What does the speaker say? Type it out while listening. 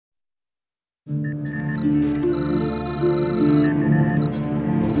Americans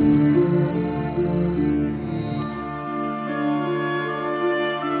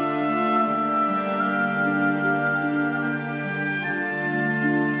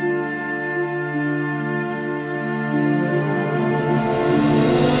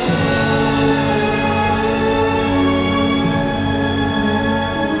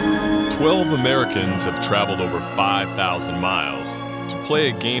have traveled over 5,000 miles to play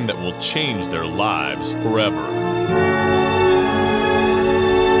a game that will change their lives forever.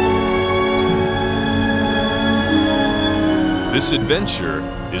 This adventure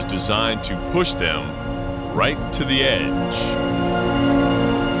is designed to push them right to the edge.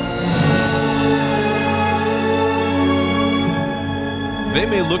 They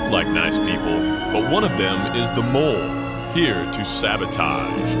may look like nice people, but one of them is the mole, here to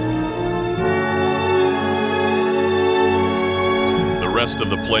sabotage. The rest of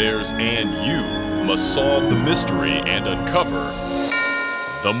the players and you must solve the mystery and uncover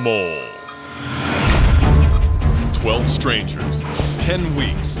the mole. 12 strangers, 10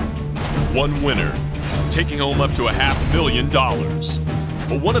 weeks, one winner, taking home up to $500,000.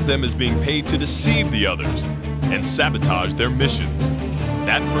 But one of them is being paid to deceive the others and sabotage their missions.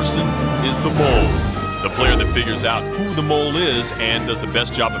 That person is the mole. The player that figures out who the mole is and does the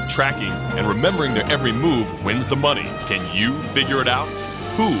best job of tracking and remembering their every move wins the money. Can you figure it out?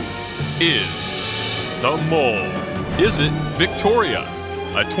 Who is the mole? Is it Victoria,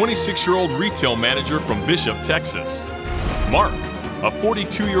 a 26-year-old retail manager from Bishop, Texas? Mark, a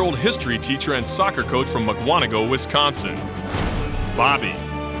 42-year-old history teacher and soccer coach from Mukwonago, Wisconsin? Bobby,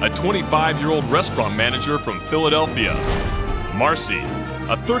 a 25-year-old restaurant manager from Philadelphia? Marcy,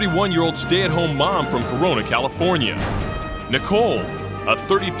 a 31-year-old stay-at-home mom from Corona, California? Nicole, a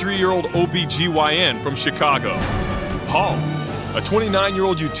 33-year-old OBGYN from Chicago? Paul, a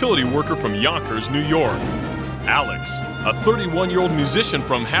 29-year-old utility worker from Yonkers, New York? Alex, a 31-year-old musician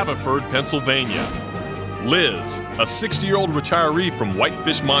from Haverford, Pennsylvania? Liz, a 60-year-old retiree from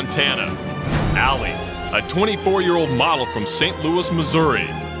Whitefish, Montana? Allie, a 24-year-old model from St. Louis, Missouri?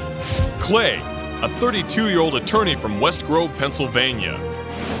 Clay, a 32-year-old attorney from West Grove, Pennsylvania?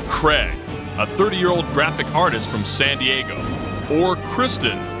 Craig, a 30-year-old graphic artist from San Diego? Or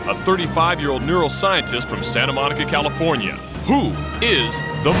Kristen, a 35-year-old neuroscientist from Santa Monica, California? Who is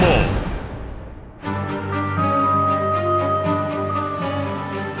the mole?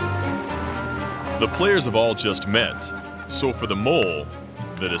 The players have all just met, so for the mole,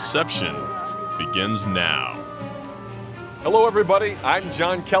 the deception begins now. Hello everybody, I'm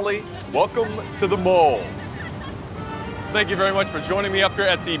John Kelly. Welcome to the Mole. Thank you very much for joining me up here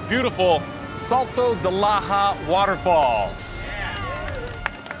at the beautiful Salto de Laja waterfalls.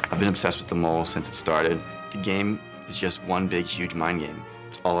 I've been obsessed with the mole since it started. The game is just one big, huge mind game.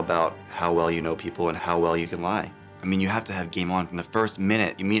 It's all about how well you know people and how well you can lie. I mean, you have to have game on from the first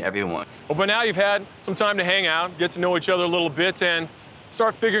minute. You meet everyone. Well, by now you've had some time to hang out, get to know each other a little bit, and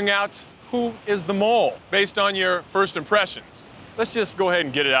start figuring out who is the mole based on your first impressions. Let's just go ahead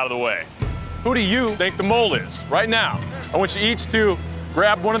and get it out of the way. Who do you think the mole is right now? I want you each to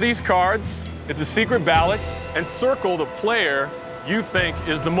grab one of these cards. It's a secret ballot, and circle the player you think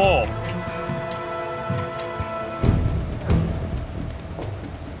is the mole.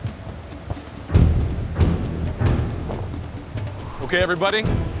 Okay, everybody?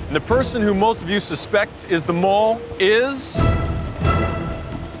 And the person who most of you suspect is the mole is...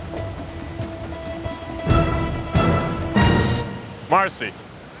 Marcy.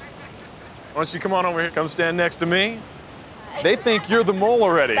 Why don't you come on over here, come stand next to me. They think you're the mole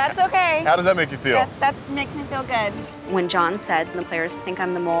already. That's okay. How does that make you feel? That makes me feel good. When John said the players think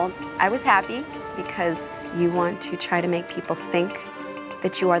I'm the mole, I was happy because you want to try to make people think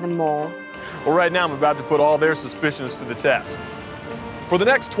that you are the mole. Well, right now I'm about to put all their suspicions to the test. For the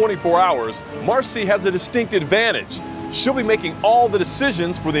next 24 hours, Marcy has a distinct advantage. She'll be making all the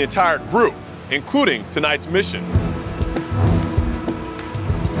decisions for the entire group, including tonight's mission.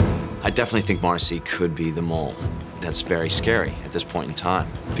 I definitely think Marcy could be the mole. That's very scary at this point in time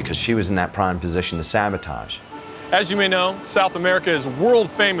because she was in that prime position to sabotage. As you may know, South America is world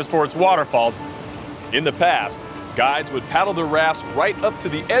famous for its waterfalls. In the past, guides would paddle their rafts right up to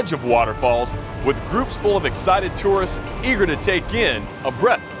the edge of waterfalls with groups full of excited tourists eager to take in a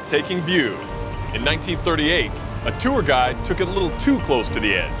breathtaking view. In 1938, a tour guide took it a little too close to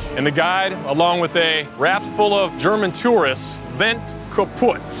the edge. And the guide, along with a raft full of German tourists, went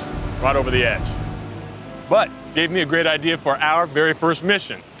kaput right over the edge. But gave me a great idea for our very first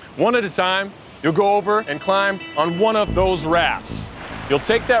mission. One at a time, you'll go over and climb on one of those rafts. You'll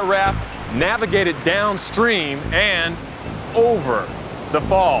take that raft, navigate it downstream and over the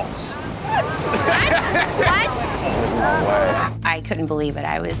falls. There's no way. I couldn't believe it.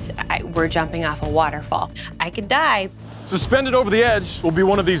 We're jumping off a waterfall. I could die. Suspended over the edge will be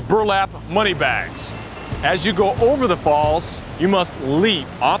one of these burlap money bags. As you go over the falls, you must leap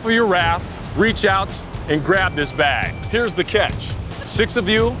off of your raft, reach out, and grab this bag. Here's the catch. 6 of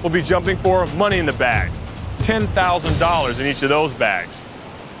you will be jumping for money in the bag. $10,000 in each of those bags.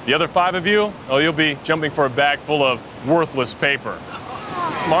 The other 5 of you, oh, you'll be jumping for a bag full of worthless paper.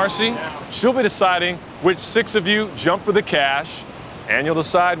 Marcy, she'll be deciding which 6 of you jump for the cash, and you'll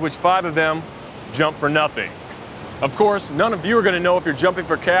decide which 5 of them jump for nothing. Of course, none of you are going to know if you're jumping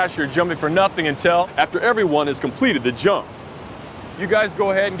for cash or you're jumping for nothing until after everyone has completed the jump. You guys go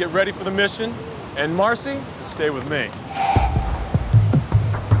ahead and get ready for the mission, and Marcy, stay with me.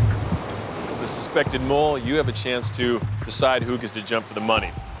 The suspected mole, you have a chance to decide who gets to jump for the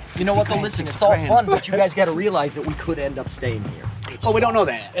money. You know what, though, listen, it's all fun, but you guys got to realize that we could end up staying here. Oh, we don't know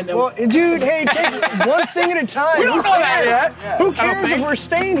that. And then Well, dude, hey, take one thing at a time. We don't know that yet. Yeah. Who cares if we're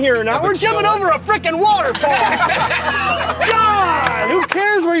staying here or not? We're jumping over a freaking waterfall. God, who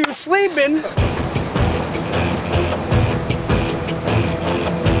cares where you're sleeping?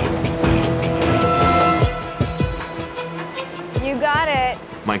 You got it.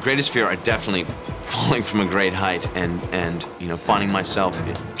 My greatest fear are definitely falling from a great height and you know, finding myself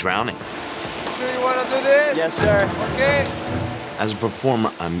drowning. Sure you want to do this? yes, sir. Okay. As a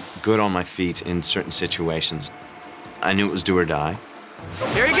performer, I'm good on my feet in certain situations. I knew it was do or die.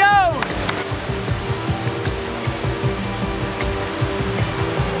 Here he goes!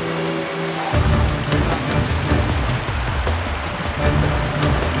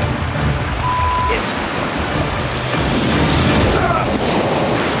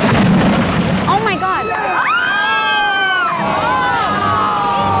 Oh my God.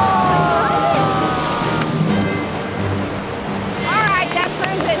 All right, that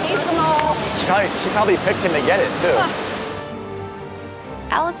proves it. He's the mole. She probably picked him to get it, too.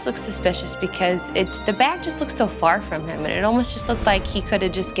 Alex looks suspicious because the bag just looks so far from him, and it almost just looked like he could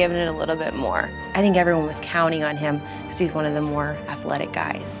have just given it a little bit more. I think everyone was counting on him because he's one of the more athletic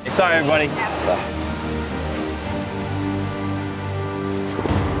guys. Sorry, everybody. Come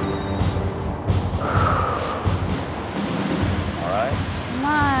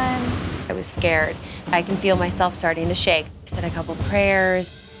on. I was scared. I can feel myself starting to shake. I said a couple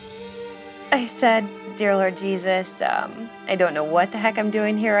prayers. I said, "Dear Lord Jesus, I don't know what the heck I'm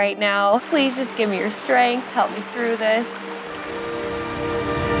doing here right now. Please just give me your strength. Help me through this."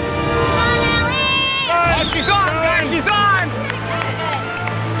 Oh, she's on, guys, she's on!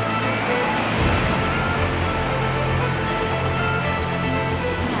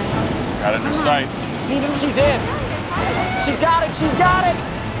 Got it in her sights. She's in. She's got it, she's got it!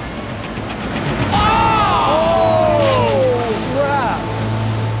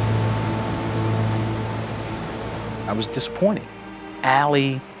 I was disappointed.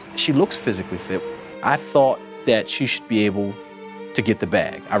 Allie, she looks physically fit. I thought that she should be able to get the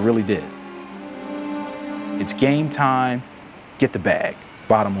bag. I really did. It's game time, get the bag,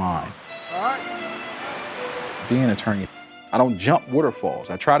 bottom line. All right. Being an attorney, I don't jump waterfalls.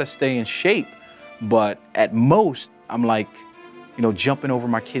 I try to stay in shape, but at most, I'm like, you know, jumping over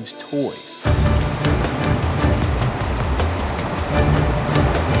my kids' toys.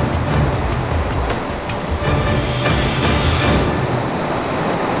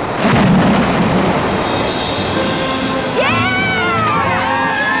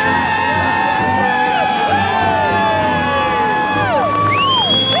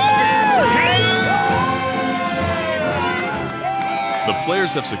 The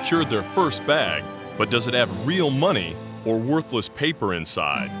players have secured their first bag, but does it have real money or worthless paper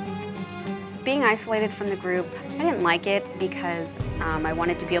inside? Being isolated from the group, I didn't like it because I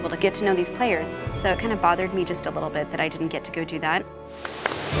wanted to be able to get to know these players. So it kind of bothered me just a little bit that I didn't get to go do that.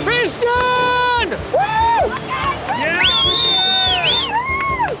 Kristen! Woo!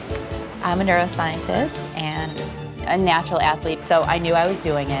 I'm a neuroscientist and a natural athlete, so I knew I was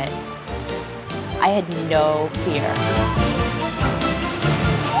doing it. I had no fear.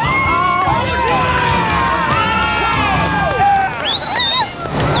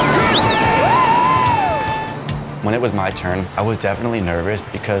 When it was my turn, I was definitely nervous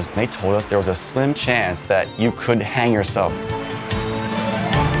because they told us there was a slim chance that you could hang yourself.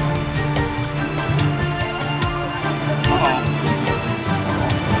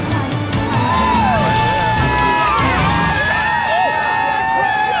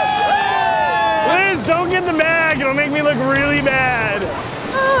 Liz, don't get the bag. It'll make me look really bad.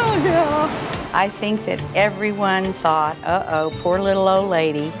 Oh, no. I think that everyone thought, uh-oh, poor little old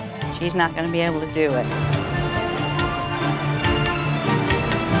lady, she's not going to be able to do it.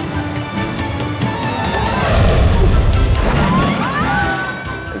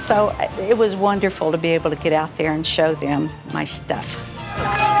 So it was wonderful to be able to get out there and show them my stuff.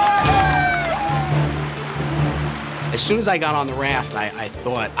 As soon as I got on the raft, I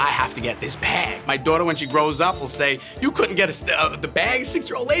thought, I have to get this bag. My daughter, when she grows up, will say, you couldn't get the bag, a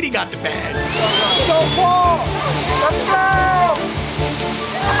 6-year-old lady got the bag. Go, Paul! Let's go!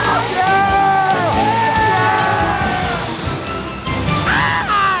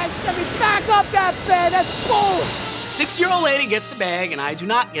 Let me back up that bag, that's full! 6-year-old lady gets the bag, and I do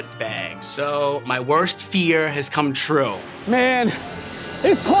not get the bag. So my worst fear has come true. Man,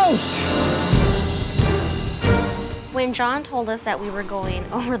 it's close! When John told us that we were going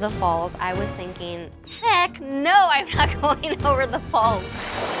over the falls, I was thinking, heck no, I'm not going over the falls.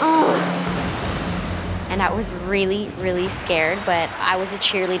 Oh. And I was really, really scared, but I was a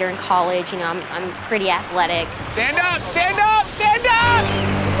cheerleader in college. You know, I'm pretty athletic. Stand up, stand up, stand up!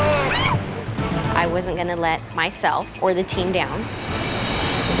 I wasn't gonna let myself or the team down.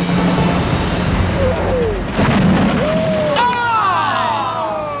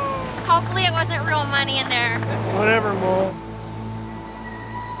 Hopefully it wasn't real money in there. Whatever, Mole.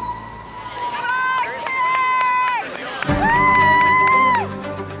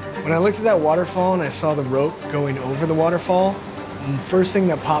 When I looked at that waterfall and I saw the rope going over the waterfall, the first thing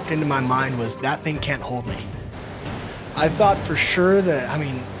that popped into my mind was, that thing can't hold me. I thought for sure that,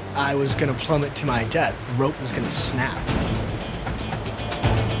 I was gonna plummet to my death. The rope was gonna snap.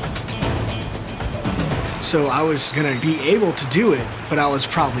 So I was gonna be able to do it, but I was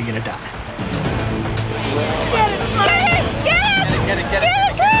probably gonna die. Get it! Get it! Get it!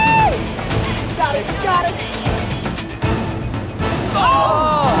 Got it! Got it! Oh!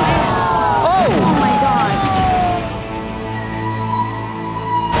 Oh my God!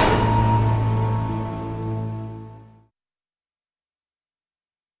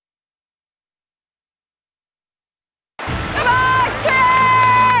 Come on,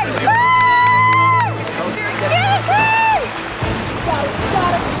 King! Get it, King! Got it!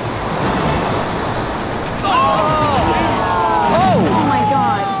 Got it! Oh my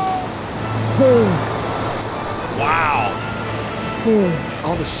God. Wow.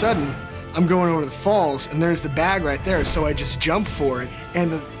 All of a sudden, I'm going over the falls, and there's the bag right there, so I just jump for it,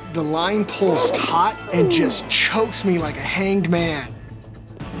 and the line pulls taut and just chokes me like a hanged man.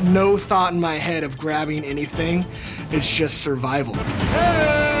 No thought in my head of grabbing anything. It's just survival.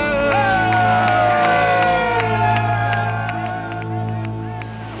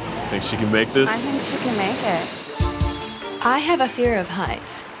 Think she can make this? I think she can make it. I have a fear of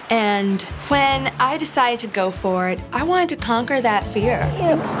heights, and when I decided to go for it, I wanted to conquer that fear.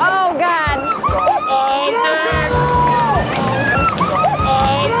 Oh, God.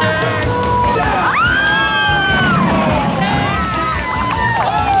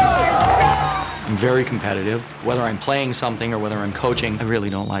 I'm very competitive. Whether I'm playing something or whether I'm coaching, I really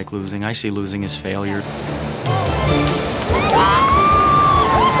don't like losing. I see losing as failure.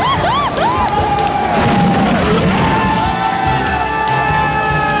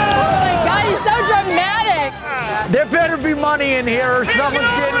 There better be money in here or someone's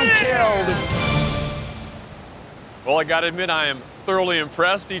getting killed. Well, I gotta admit, I am thoroughly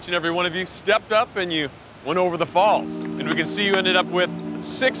impressed. Each and every one of you stepped up and you went over the falls. And we can see you ended up with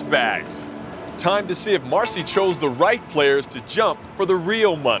 6 bags. Time to see if Marcy chose the right players to jump for the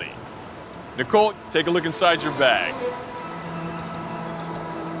real money. Nicole, take a look inside your bag.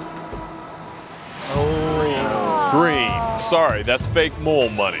 Oh, green. Sorry, that's fake mole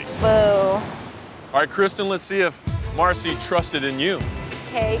money. Boo. All right, Kristen, let's see if Marcy trusted in you.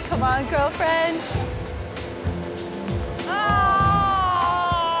 Okay, come on, girlfriend. Oh,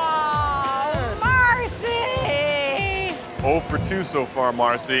 Marcy! 0 for 2 so far,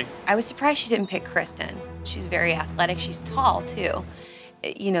 Marcy. I was surprised she didn't pick Kristen. She's very athletic, she's tall too.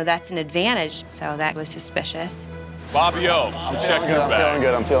 You know, that's an advantage, so that was suspicious. Bobby O, you check your bag.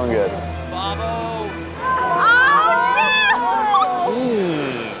 I'm feeling good.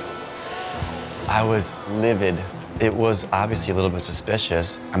 I was livid. It was obviously a little bit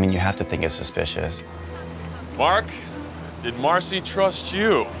suspicious. I mean, you have to think it's suspicious. Mark, did Marcy trust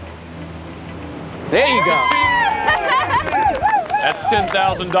you? There you go. That's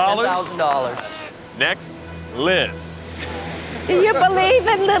 $10,000. $10,000. Next, Liz. Do you believe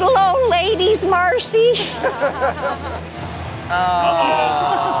in little old ladies, Marcy?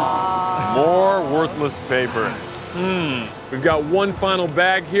 More worthless paper. We've got one final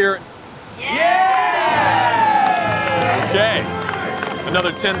bag here. Okay.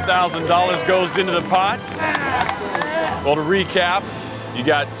 Another $10,000 goes into the pot. Well, to recap, you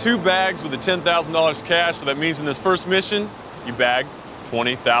got 2 bags with the $10,000 cash, so that means in this first mission, you bagged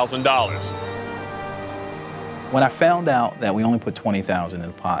 $20,000. When I found out that we only put 20,000 in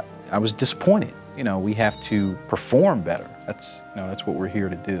the pot, I was disappointed. You know, we have to perform better. That's what we're here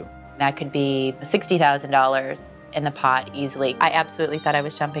to do. That could be $60,000 in the pot easily. I absolutely thought I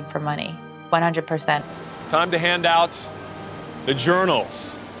was jumping for money, 100%. Time to hand out the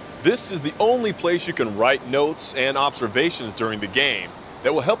journals. This is the only place you can write notes and observations during the game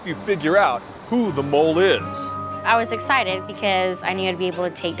that will help you figure out who the mole is. I was excited because I knew I'd be able to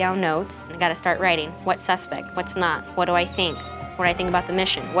take down notes. I got to start writing. What's suspect? What's not? What do I think? What do I think about the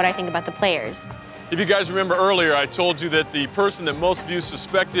mission? What do I think about the players? If you guys remember earlier, I told you that the person that most of you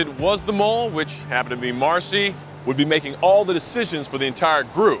suspected was the mole, which happened to be Marcy, would be making all the decisions for the entire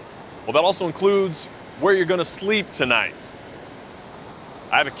group. Well, that also includes where you're going to sleep tonight.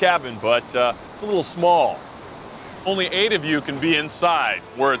 I have a cabin, but it's a little small. Only 8 of you can be inside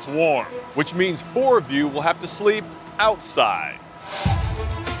where it's warm, which means 4 of you will have to sleep outside.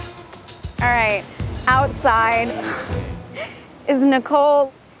 All right, outside is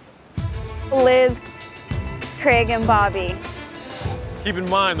Nicole, Liz, Craig, and Bobby. Keep in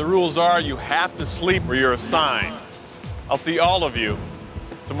mind, the rules are you have to sleep where you're assigned. I'll see all of you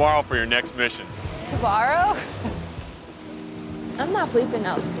tomorrow for your next mission. Tomorrow? I'm not sleeping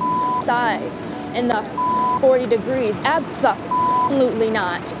outside in the 40 degrees. Absolutely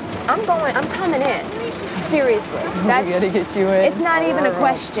not. I'm coming in. Seriously. It's not even a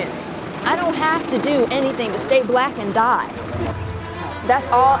question. I don't have to do anything but stay black and die. That's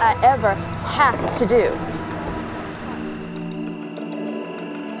all I ever have to do.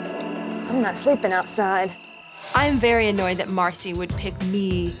 I'm not sleeping outside. I'm very annoyed that Marcy would pick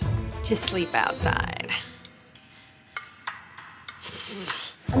me to sleep outside.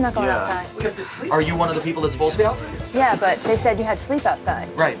 I'm not going outside. Are you one of the people that's supposed to be outside? Yeah, but they said you had to sleep outside.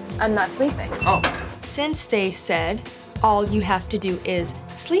 Right. I'm not sleeping. Oh. Since they said all you have to do is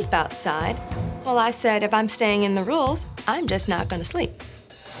sleep outside, well, I said if I'm staying in the rules, I'm just not going to sleep.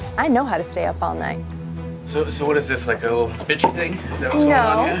 I know how to stay up all night. So what is this, like a little bitchy thing? Is that what's going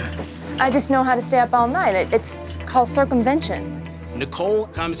on here? I just know how to stay up all night. It's called circumvention. Nicole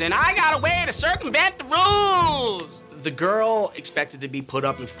comes in, I got a way to circumvent the rules! The girl expected to be put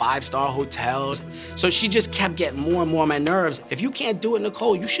up in 5-star hotels, so she just kept getting more and more on my nerves. If you can't do it,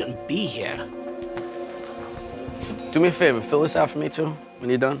 Nicole, you shouldn't be here. Do me a favor, fill this out for me too, when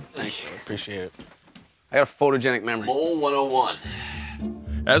you're done. Thank you, appreciate it. I got a photogenic memory. Mole 101.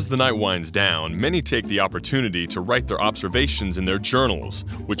 As the night winds down, many take the opportunity to write their observations in their journals,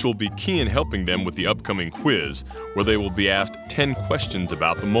 which will be key in helping them with the upcoming quiz, where they will be asked 10 questions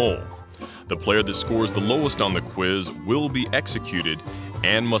about the mole. The player that scores the lowest on the quiz will be executed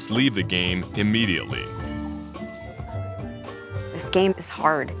and must leave the game immediately. This game is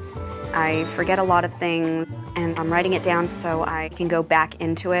hard. I forget a lot of things, and I'm writing it down so I can go back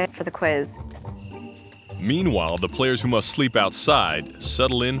into it for the quiz. Meanwhile, the players who must sleep outside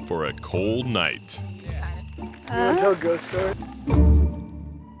settle in for a cold night. Tell a ghost story.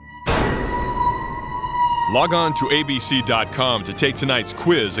 Log on to abc.com to take tonight's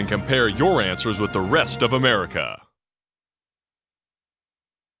quiz and compare your answers with the rest of America.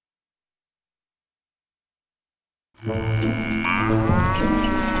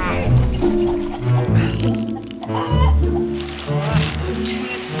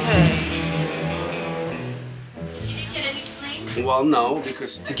 Well, no,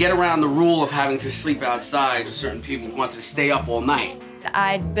 because to get around the rule of having to sleep outside, certain people wanted to stay up all night.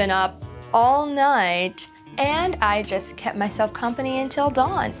 I'd been up all night, and I just kept myself company until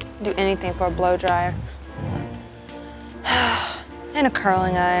dawn. Do anything for a blow dryer. And a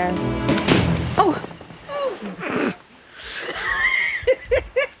curling iron. Oh!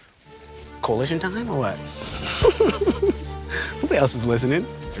 Coalition time or what? Who else is listening?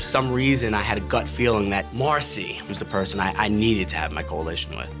 For some reason, I had a gut feeling that Marcy was the person I needed to have my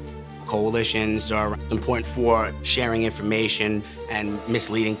coalition with. Coalitions are important for sharing information and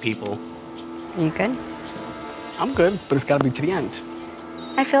misleading people. You good? I'm good, but it's gotta be to the end.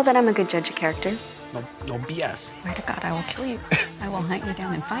 I feel that I'm a good judge of character. No BS. Swear to God, I will kill you. I will hunt you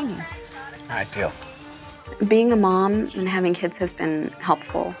down and find you. All right, deal. Being a mom and having kids has been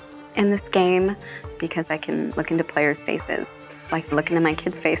helpful in this game because I can look into players' faces, like look into my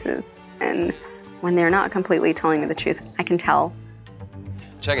kids' faces. And when they're not completely telling me the truth, I can tell.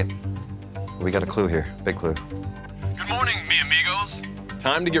 Check it. We got a clue here, big clue. Good morning, mi amigos.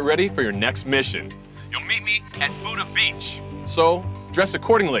 Time to get ready for your next mission. You'll meet me at Buddha Beach. So, dress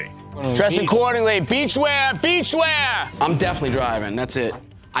accordingly. Dress accordingly. Beachwear, beachwear! I'm definitely driving, that's it.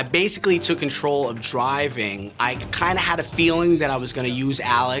 I basically took control of driving. I kind of had a feeling that I was going to use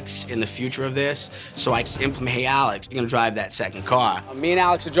Alex in the future of this, so I implemented, hey, Alex, you're going to drive that second car. Me and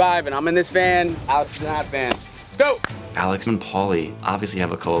Alex are driving. I'm in this van. Alex is in that van. go. Alex and Paulie obviously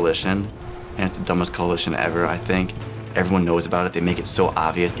have a coalition, and it's the dumbest coalition ever, I think. Everyone knows about it. They make it so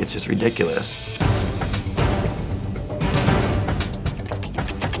obvious. It's just ridiculous.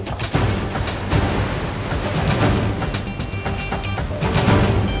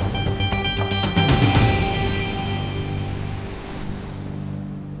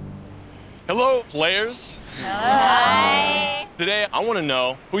 Hello, players. Hi. Today, I want to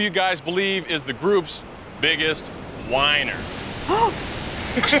know who you guys believe is the group's biggest whiner.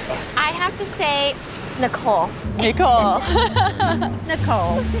 I have to say Nicole. Nicole.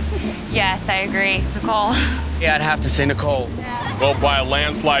 Nicole. Yes, I agree. Nicole. Yeah, I'd have to say Nicole. Well, by a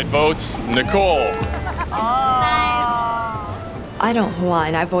landslide votes, Nicole. I don't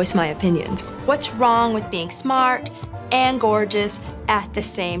whine, I voice my opinions. What's wrong with being smart and gorgeous at the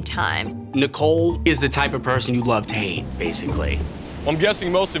same time? Nicole is the type of person you love to hate, basically. Well, I'm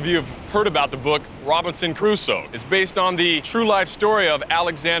guessing most of you have heard about the book Robinson Crusoe. It's based on the true life story of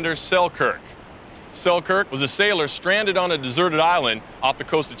Alexander Selkirk. Selkirk was a sailor stranded on a deserted island off the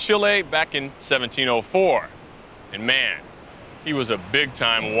coast of Chile back in 1704. And man, he was a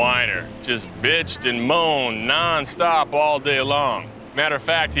big-time whiner, just bitched and moaned non-stop all day long. Matter of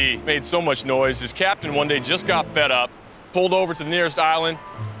fact, he made so much noise, his captain one day just got fed up, pulled over to the nearest island,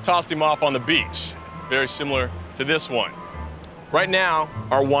 tossed him off on the beach. Very similar to this one. Right now,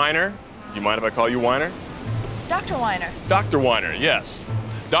 our whiner, do you mind if I call you whiner? Dr. Whiner. Dr. Whiner, yes.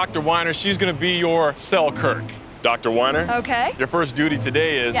 Dr. Whiner, she's gonna be your Selkirk. Dr. Whiner, Okay. your first duty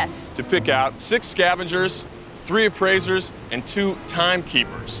today is to pick out 6 scavengers, 3 appraisers, and 2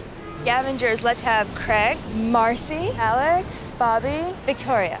 timekeepers. Scavengers, let's have Craig, Marcy, Alex, Bobby,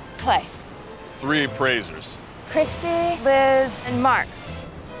 Victoria, Clay, 3 appraisers. Christy, Liz, and Mark.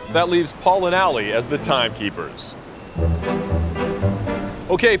 That leaves Paul and Allie as the timekeepers.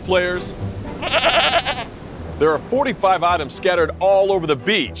 Okay, players. There are 45 items scattered all over the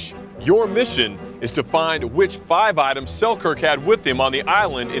beach. Your mission is to find which 5 items Selkirk had with him on the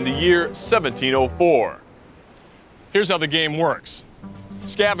island in the year 1704. Here's how the game works.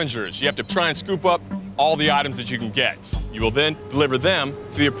 Scavengers, you have to try and scoop up all the items that you can get. You will then deliver them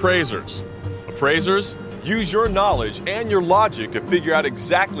to the appraisers. Appraisers, use your knowledge and your logic to figure out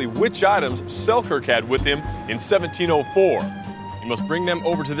exactly which items Selkirk had with him in 1704. You must bring them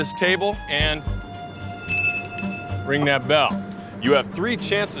over to this table and ring that bell. You have 3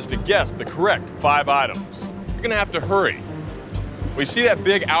 chances to guess the correct 5 items. You're gonna have to hurry. Well, you see that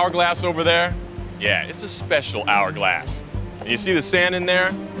big hourglass over there? Yeah, it's a special hourglass. And you see the sand in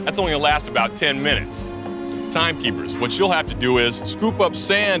there? That's only gonna last about 10 minutes. Timekeepers, what you'll have to do is scoop up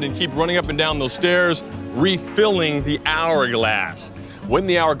sand and keep running up and down those stairs, refilling the hourglass. When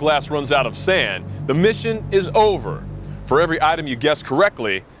the hourglass runs out of sand, the mission is over. For every item you guess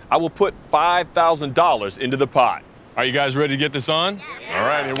correctly, I will put $5,000 into the pot. Are you guys ready to get this on? Yeah. All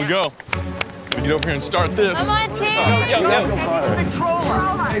right, here we go. Let me get over here and start this. Come on, Tim. Yeah, let's go farther.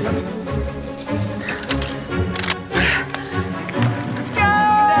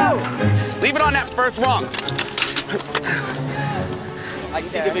 Leave it on that first rung. I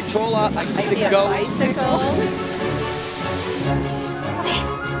see the Victrola, I see the goat.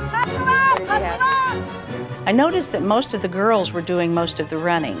 I noticed that most of the girls were doing most of the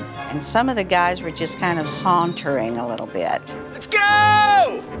running, and some of the guys were just kind of sauntering a little bit. Let's go!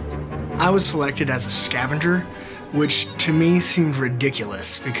 I was selected as a scavenger, which to me seemed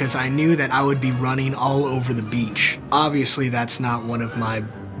ridiculous because I knew that I would be running all over the beach. Obviously, that's not one of my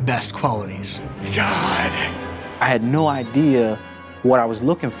best qualities. God! I had no idea what I was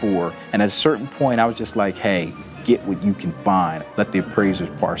looking for, and at a certain point, I was just like, hey, get what you can find. Let the appraisers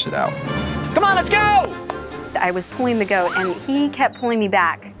parse it out. Come on, let's go! I was pulling the goat, and he kept pulling me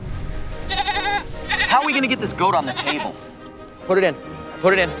back. How are we gonna get this goat on the table? Put it in.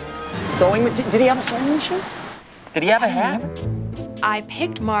 Put it in. Sewing machine? Did he have a sewing machine? Did he have a hat? I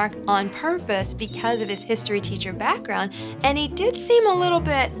picked Mark on purpose because of his history teacher background, and he did seem a little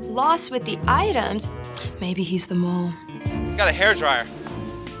bit lost with the items. Maybe he's the mole. Got a hairdryer.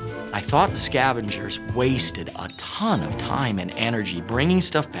 I thought scavengers wasted a ton of time and energy bringing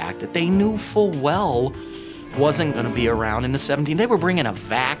stuff back that they knew full well wasn't gonna be around in the 17th. They were bringing a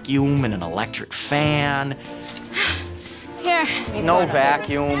vacuum and an electric fan. Here. No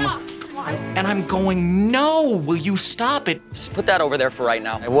vacuum. And I'm going, no, will you stop it? Just put that over there for right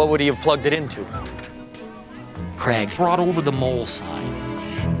now. And what would he have plugged it into? Craig brought over the mole sign.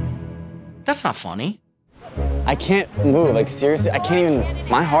 That's not funny. I can't move, like seriously, I can't even,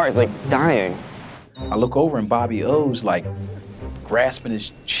 my heart is like dying. I look over and Bobby O's like grasping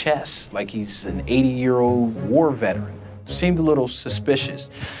his chest like he's an 80-year-old war veteran. Seemed a little suspicious.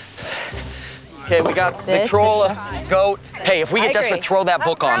 Okay, we got Victrola, goat. Hey, if we get desperate, throw that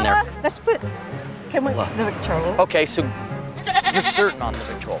book on there. Let's put, can we, the Victrola? Okay, so you're certain on the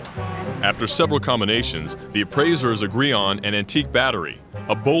Victrola. After several combinations, the appraisers agree on an antique battery,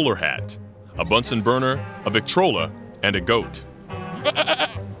 a bowler hat, a Bunsen burner, a Victrola, and a goat.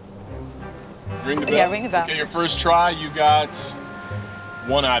 Ring the bell. Yeah, ring the bell. Okay, your first try, you got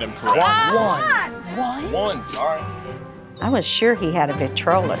one item correct. One? One, all right. I was sure he had a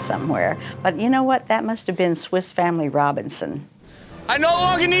Victrola somewhere, but you know what? That must have been Swiss Family Robinson. I no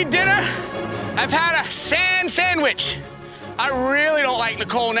longer need dinner. I've had a sand sandwich. I really don't like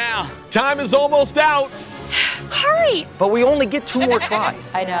Nicole now. Time is almost out. Hurry! But we only get 2 more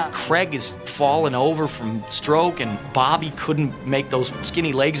tries. I know. Craig is falling over from stroke, and Bobby couldn't make those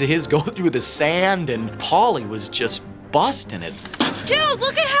skinny legs of his go through the sand, and Paulie was just busting it. Dude,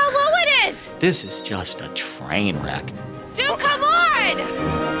 look at how low it is! This is just a train wreck. Dude, come on!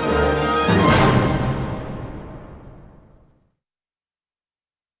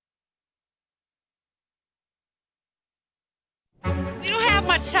 We don't have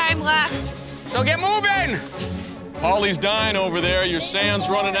much time left. So get moving! Paulie's dying over there. Your sand's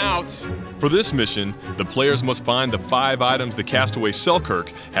running out. For this mission, the players must find the 5 items the castaway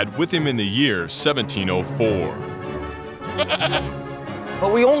Selkirk had with him in the year 1704.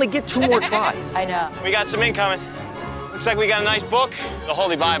 But we only get 2 more tries. I know. We got some incoming. Looks like we got a nice book, the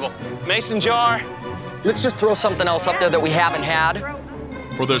Holy Bible. Mason jar. Let's just throw something else up there that we haven't had.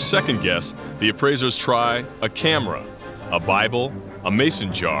 For their second guess, the appraisers try a camera, a Bible, a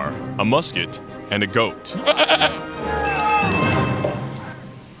mason jar, a musket, and a goat.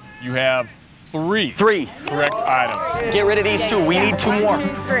 You have 3 correct items. Get rid of these 2. We need 2 more.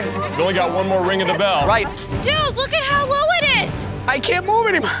 You only got 1 more ring of the bell. Right. Dude, look at how low it is! I can't move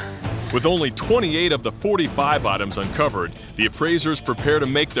anymore. With only 28 of the 45 items uncovered, the appraisers prepare to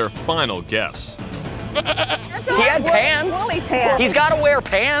make their final guess. He had pants. Woolly pants. He's got to wear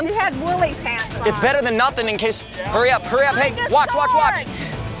pants. He had woolly pants on. It's better than nothing in case. Hurry up, hurry up. Hey, watch, watch, watch.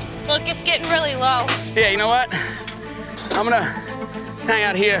 Look, it's getting really low. Yeah, you know what? I'm gonna hang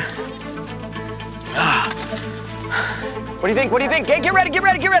out here. What do you think? What do you think? Get ready, get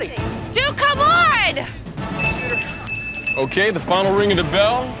ready, get ready. Dude, come on! Okay, the final ring of the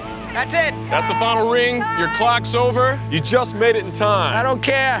bell. That's it. That's the final ring. Your clock's over. You just made it in time. I don't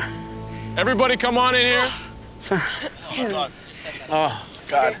care. Everybody come on in here. Oh,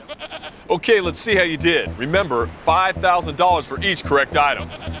 God. Okay, let's see how you did. Remember, $5,000 for each correct item.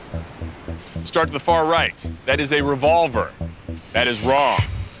 Start to the far right. That is a revolver. That is wrong.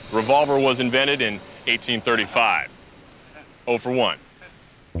 Revolver was invented in 1835. 0 for 1.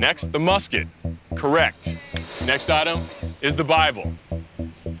 Next, the musket. Correct. Next item is the Bible.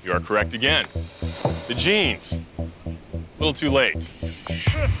 You are correct again. The jeans. A little too late.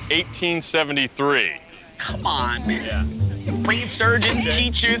 1873. Come on, man. Brain surgeons,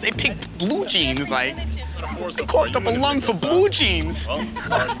 teachers, they pick blue jeans. Like, they coughed up a lung for blue jeans. And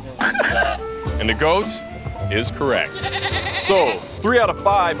the goat is correct. So, 3 out of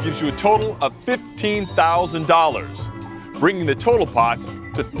 5 gives you a total of $15,000, bringing the total pot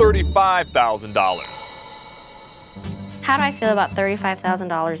to $35,000. How do I feel about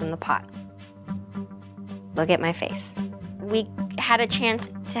 $35,000 in the pot? Look at my face. We had a chance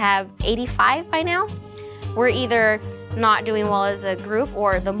to have 85 by now. We're either not doing well as a group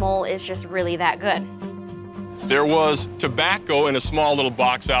or the mole is just really that good. There was tobacco in a small little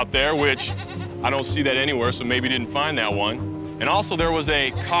box out there, which I don't see that anywhere, so maybe didn't find that one. And also there was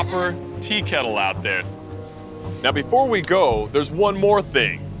a copper tea kettle out there. Now before we go, there's one more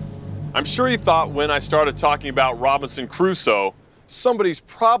thing. I'm sure you thought when I started talking about Robinson Crusoe, somebody's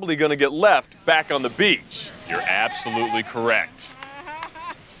probably gonna get left back on the beach. You're absolutely correct.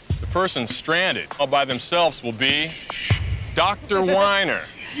 The person stranded all by themselves will be Dr. Weiner.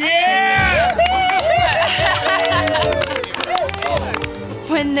 Yeah!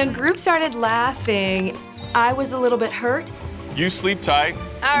 When the group started laughing, I was a little bit hurt. You sleep tight.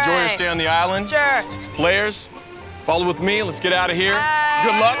 Enjoy your stay on the island. Sure. Players, follow with me. Let's get out of here.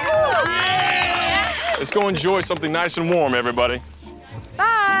 Good luck. Let's go enjoy something nice and warm, everybody.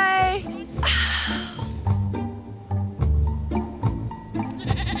 Bye.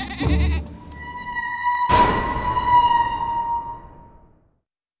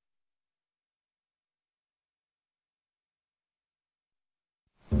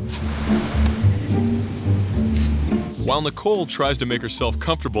 While Nicole tries to make herself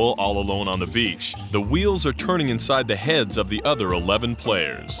comfortable all alone on the beach, the wheels are turning inside the heads of the other 11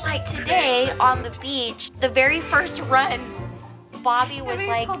 players. Like today on the beach, the very first run, Bobby was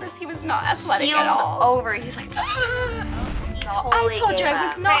like, told us he was not athletic healed at all. over. He was like, totally I told you gave I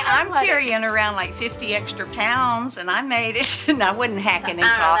was up. not. I'm carrying around like 50 extra pounds, and I made it, and I wasn't hacking and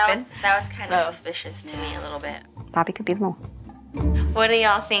I don't know, coughing. that was kind of suspicious to me a little bit. Bobby could be the mole. What do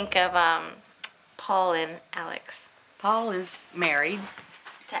y'all think of Paul and Alex? Paul is married.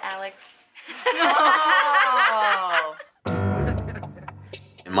 To Alex? Oh.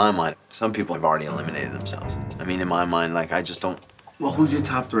 In my mind, some people have already eliminated themselves. I mean, in my mind, like, I just don't... Well, who's your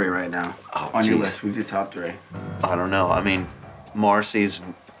top three right now? On your list, who's your top three? I don't know. I mean, Marcy's...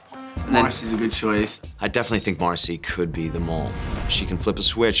 Marcy's a good choice. I definitely think Marcy could be the mole. She can flip a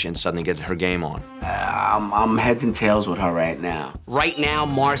switch and suddenly get her game on. I'm heads and tails with her right now. Right now,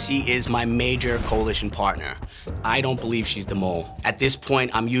 Marcy is my major coalition partner. I don't believe she's the mole. At this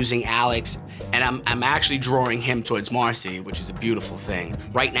point, I'm using Alex, and I'm actually drawing him towards Marcy, which is a beautiful thing.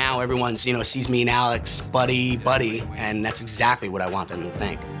 Right now, everyone's, sees me and Alex, buddy, and that's exactly what I want them to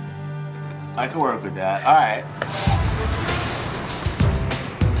think. I can work with that. All right.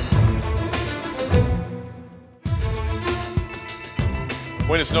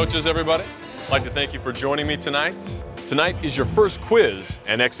 Buenas noches, everybody. I'd like to thank you for joining me tonight. Tonight is your first quiz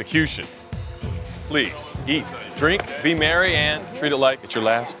and execution. Please, eat, drink, be merry, and treat it like it's your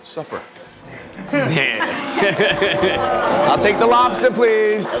last supper. I'll take the lobster,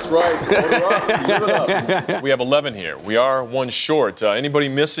 please. That's right. Order up. Give it up. We have 11 here. We are one short. Anybody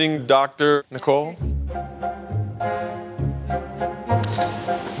missing, Dr. Nicole?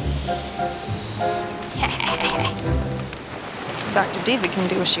 Dr. Diva can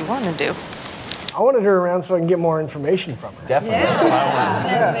do what she wanted to do. I wanted her around so I can get more information from her. Definitely. Yeah. That's what I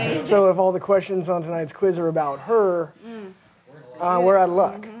wanted. Yeah. So if all the questions on tonight's quiz are about her, we're out of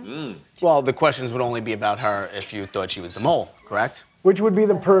luck. Well, the questions would only be about her if you thought she was the mole, correct? Which would be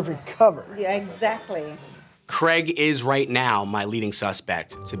the perfect cover. Yeah, exactly. Craig is right now my leading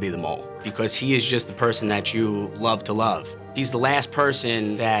suspect to be the mole because he is just the person that you love to love. He's the last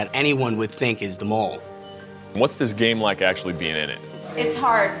person that anyone would think is the mole. What's this game like actually being in it? It's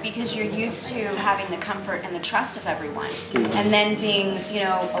hard because you're used to having the comfort and the trust of everyone. And then being,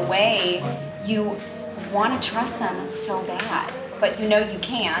 away, you want to trust them so bad, but you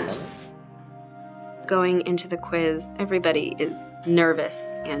can't. Going into the quiz, everybody is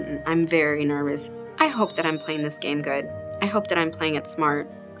nervous, and I'm very nervous. I hope that I'm playing this game good. I hope that I'm playing it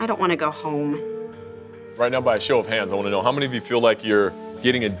smart. I don't want to go home. Right now, by a show of hands, I want to know how many of you feel like you're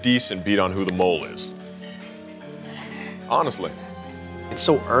getting a decent beat on who the mole is? Honestly. It's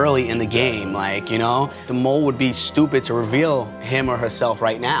so early in the game, the mole would be stupid to reveal him or herself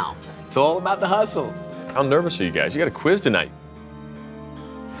right now. It's all about the hustle. How nervous are you guys? You got a quiz tonight.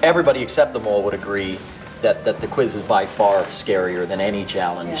 Everybody except the mole would agree that the quiz is by far scarier than any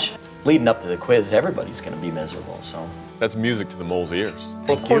challenge. Yeah. Leading up to the quiz, everybody's going to be miserable, so. That's music to the mole's ears.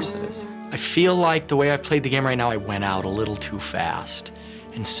 Well, of course it is. I feel like the way I've played the game right now, I went out a little too fast.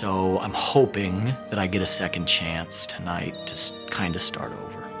 And so I'm hoping that I get a second chance tonight to kind of start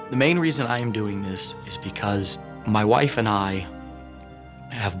over. The main reason I am doing this is because my wife and I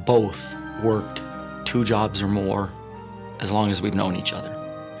have both worked 2 jobs or more as long as we've known each other.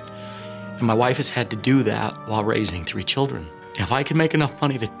 And my wife has had to do that while raising 3 children. If I could make enough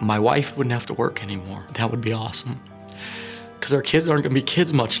money that my wife wouldn't have to work anymore, that would be awesome. Because our kids aren't going to be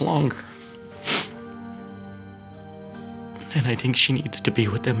kids much longer. And I think she needs to be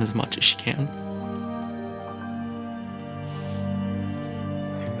with them as much as she can.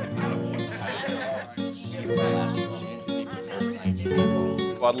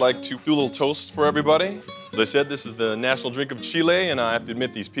 I'd like to do a little toast for everybody. As I said, this is the national drink of Chile, and I have to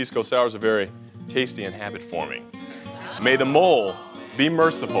admit these pisco sours are very tasty and habit-forming. So may the mole be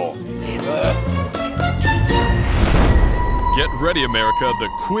merciful. Get ready, America. The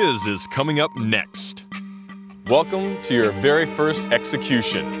quiz is coming up next. Welcome to your very first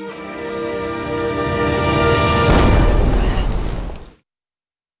execution.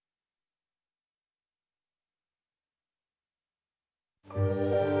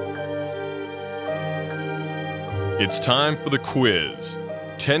 It's time for the quiz.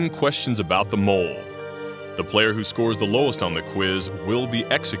 10 questions about the mole. The player who scores the lowest on the quiz will be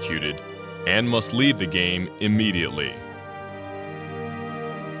executed and must leave the game immediately.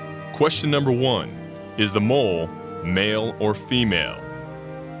 Question number 1. Is the mole male or female?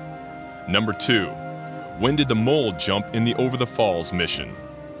 Number 2. When did the mole jump in the Over the Falls mission?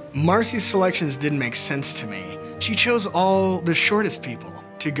 Marcy's selections didn't make sense to me. She chose all the shortest people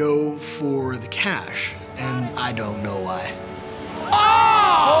to go for the cash, and I don't know why.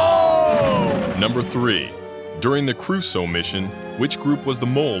 Oh! Number 3. During the Crusoe mission, which group was the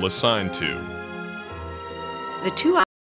mole assigned to? The 2